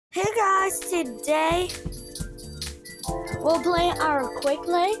Hey guys, today we'll play our quick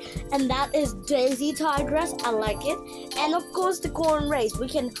play, and that is Daisy Tigress. I like it. And of course the corn race. We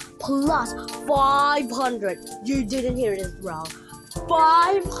can plus 500. You didn't hear this wrong.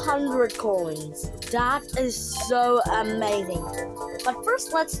 500 coins. That is so amazing. But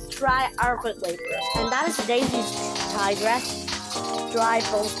first let's try our quick play first. And that is Daisy Tigress. Dry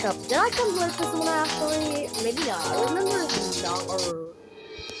Bones Cup. Did I complete this one actually? Maybe not. I remember it's not, or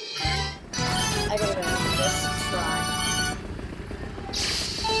I don't know. Let's try.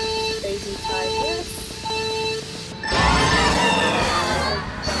 Daisy Tigress.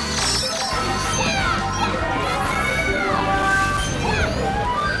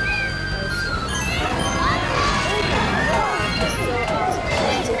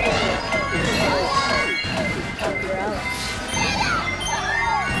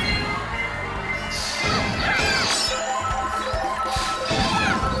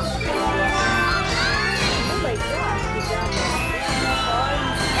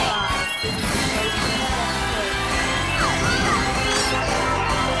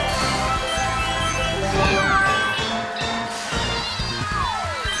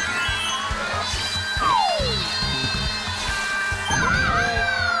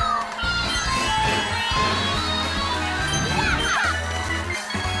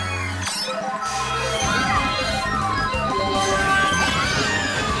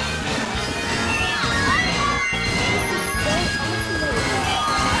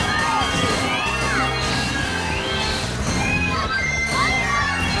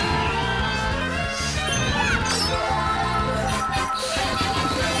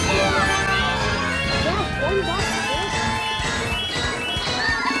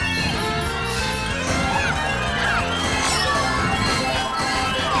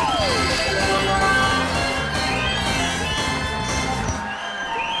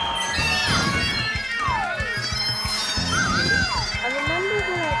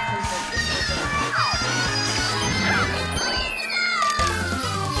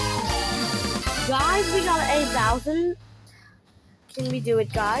 Guys, we got 8,000. Can we do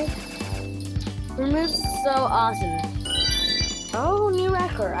it, guys? Removes is so awesome. Oh, new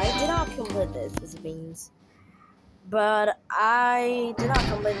record. I did not complete this means. But I did not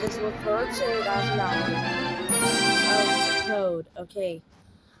complete this with her, so that's not oh, code. Okay.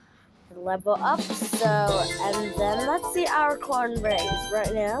 Level up, so, and then let's see our corn race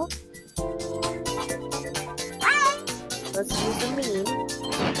right now. Let's use the meme.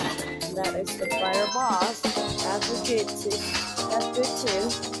 That is the fire boss. That's good too. That's good too.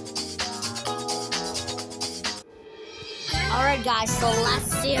 Alright guys, so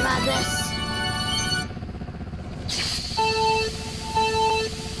let's see about this.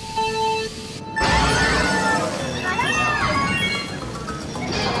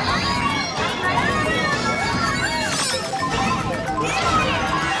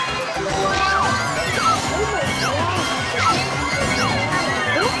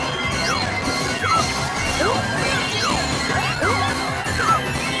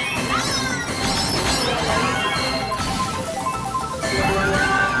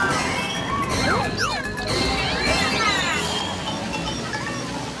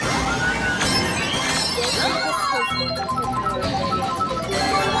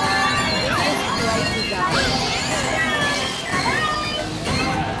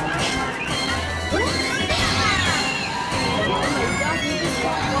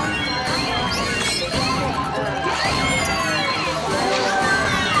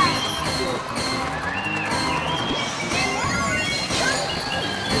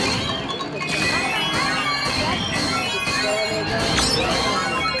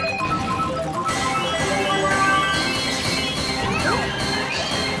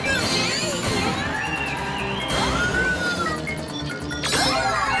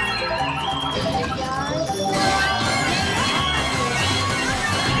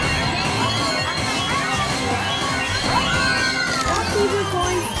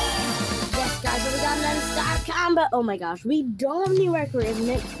 But oh my gosh, we don't have new record, isn't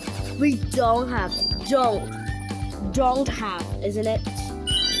it? We don't have, isn't it?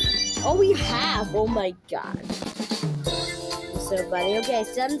 Oh, we have, oh my god. So funny. Okay,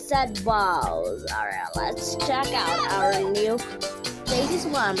 Sunset Balls. Alright, let's check out our new Daisy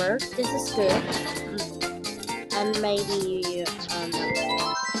Slammer. This is good. And maybe,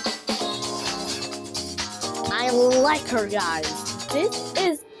 I like her, guys. This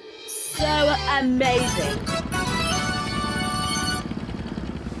is so amazing.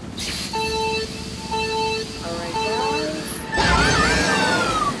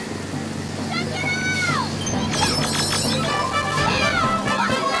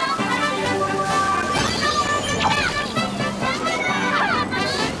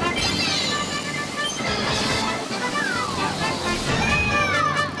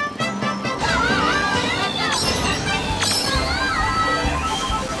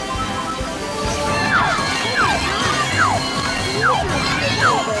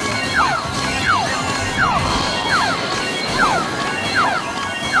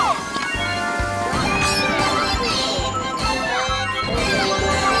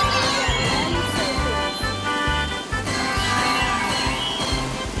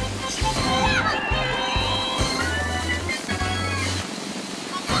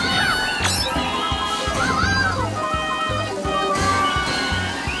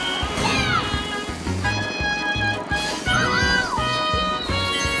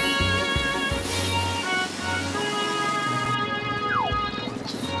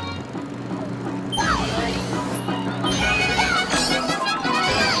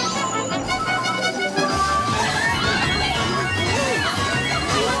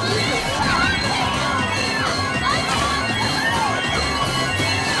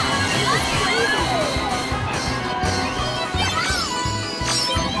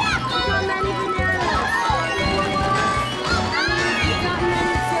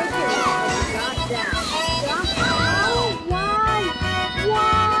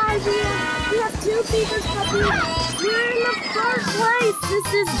 We're in the first place. This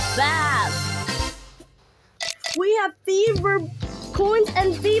is bad. We have fever coins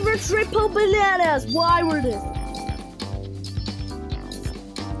and fever triple bananas. Why were this?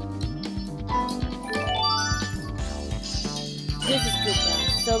 This is good,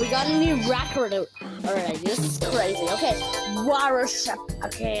 guys. So we got a new record. Alright, this is crazy. Okay, water ship.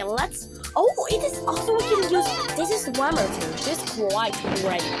 Okay, let's. Oh, it is also we can use. This is one or two. This is quite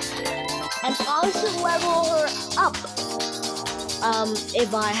great. And I should level her up.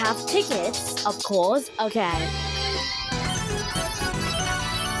 If I have tickets, of course. Okay.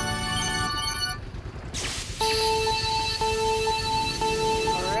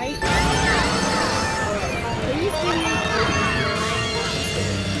 Alright. Please give me.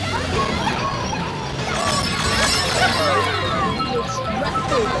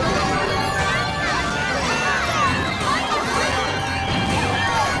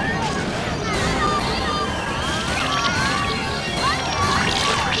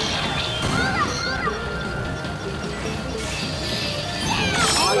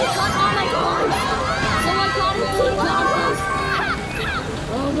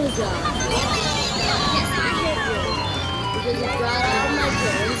 Because you got all my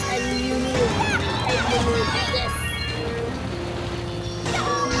turns and you need this.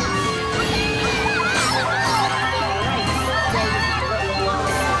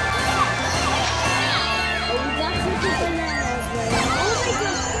 Oh, we got some bananas, man. Oh my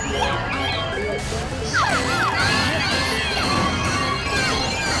gosh.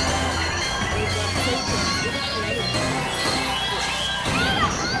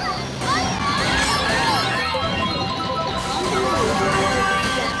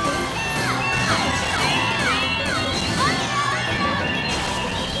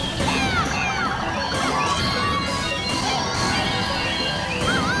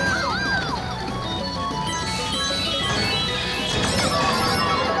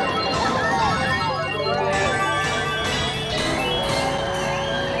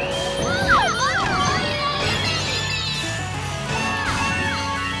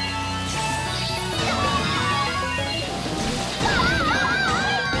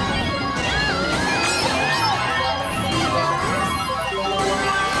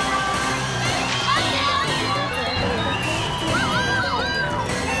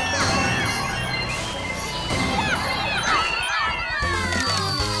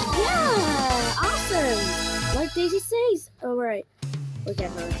 Daisy says. Oh, right. Look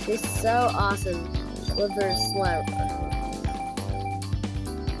at her. She's so awesome with her slam.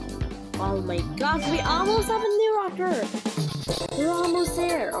 Oh my gosh, we almost have a new rocker. We're almost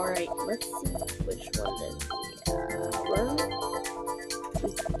there. Alright, let's see which one did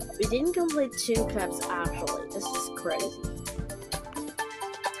we didn't complete 2 cups actually. This is crazy.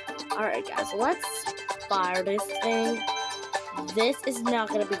 Alright guys, let's fire this thing. This is not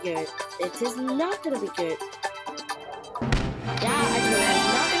gonna be good. It is not gonna be good. Yeah, actually, it's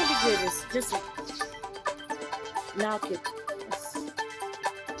not gonna be good. It's just not good.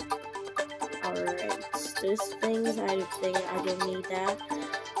 Alright, those things I think I don't need that.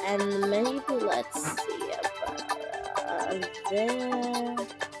 And maybe let's see about there.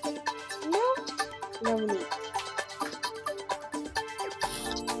 No need.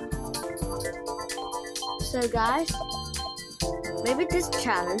 So guys, maybe this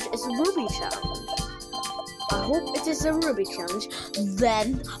challenge is a ruby challenge. I hope it is a ruby challenge.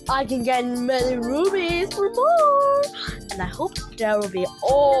 Then I can get many rubies for more. And I hope there will be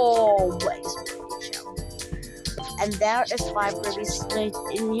always ruby challenge. And there is 5 rubies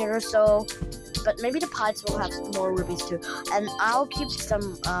in here, so. But maybe the pies will have more rubies too. And I'll keep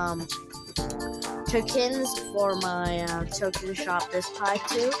some tokens for my token shop this pie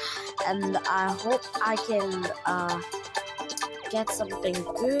too. And I hope I can get something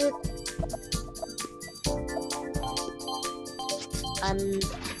good. And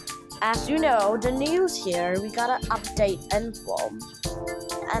as you know, the news here, we gotta update info.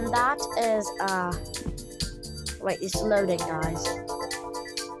 And that is, wait, it's loading, guys.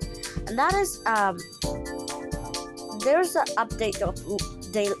 And that is, there's an update of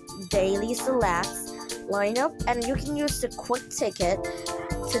daily selects lineup, and you can use the quick ticket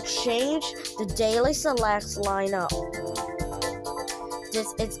to change the daily selects lineup.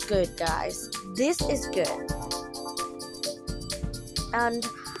 This is good, guys. This is good. And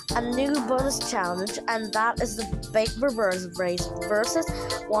a new bonus challenge, and that is the big reverse race versus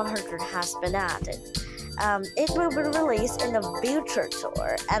 100 has been added. It will be released in the future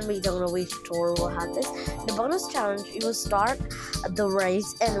tour, and we don't know which tour will have this. The bonus challenge, you will start the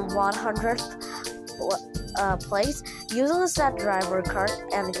race in 100 place, using the set driver kart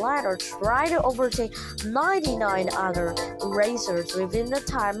and glider, try to overtake 99 other racers within the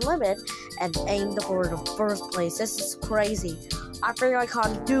time limit and aim for the first place. This is crazy. I think I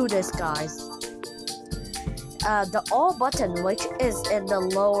can't do this, guys. The all button, which is in the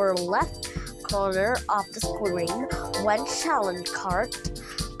lower left corner of the screen when challenge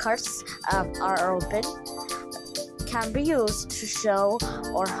carts are open, can be used to show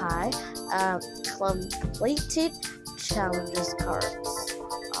or hide completed challenges cards.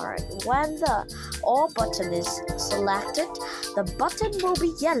 Alright, when the all button is selected, the button will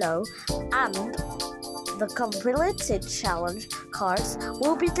be yellow and the completed challenge cards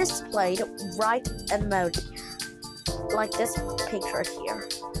will be displayed right emoji, like this picture here.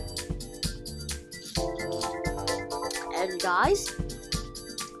 And guys,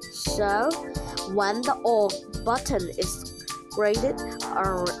 so when the all button is graded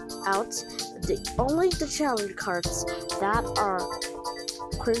out, only the challenge cards that are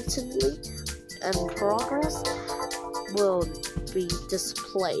currently in progress will be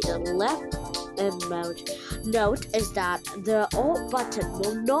displayed. The left emoji note is that the all button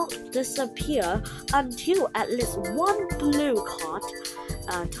will not disappear until at least one blue card,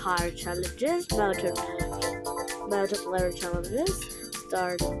 tire challenges, multiplayer challenges,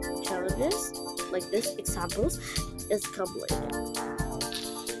 start challenges, like this examples, is completed.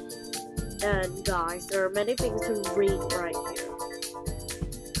 And guys, there are many things to read right here.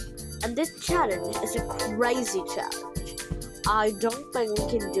 And this challenge is a crazy challenge. I don't think we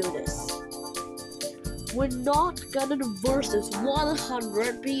can do this. We're not gonna versus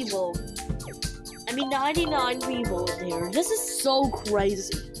 100 people. 99 people in here. This is so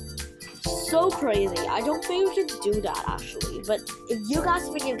crazy. So crazy. I don't think we can do that actually. But if you guys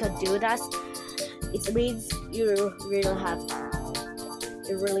think you can do that, it means you're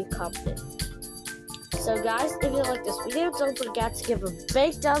really confident. So guys, if you like this video, don't forget to give a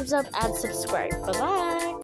big thumbs up and subscribe. Bye bye.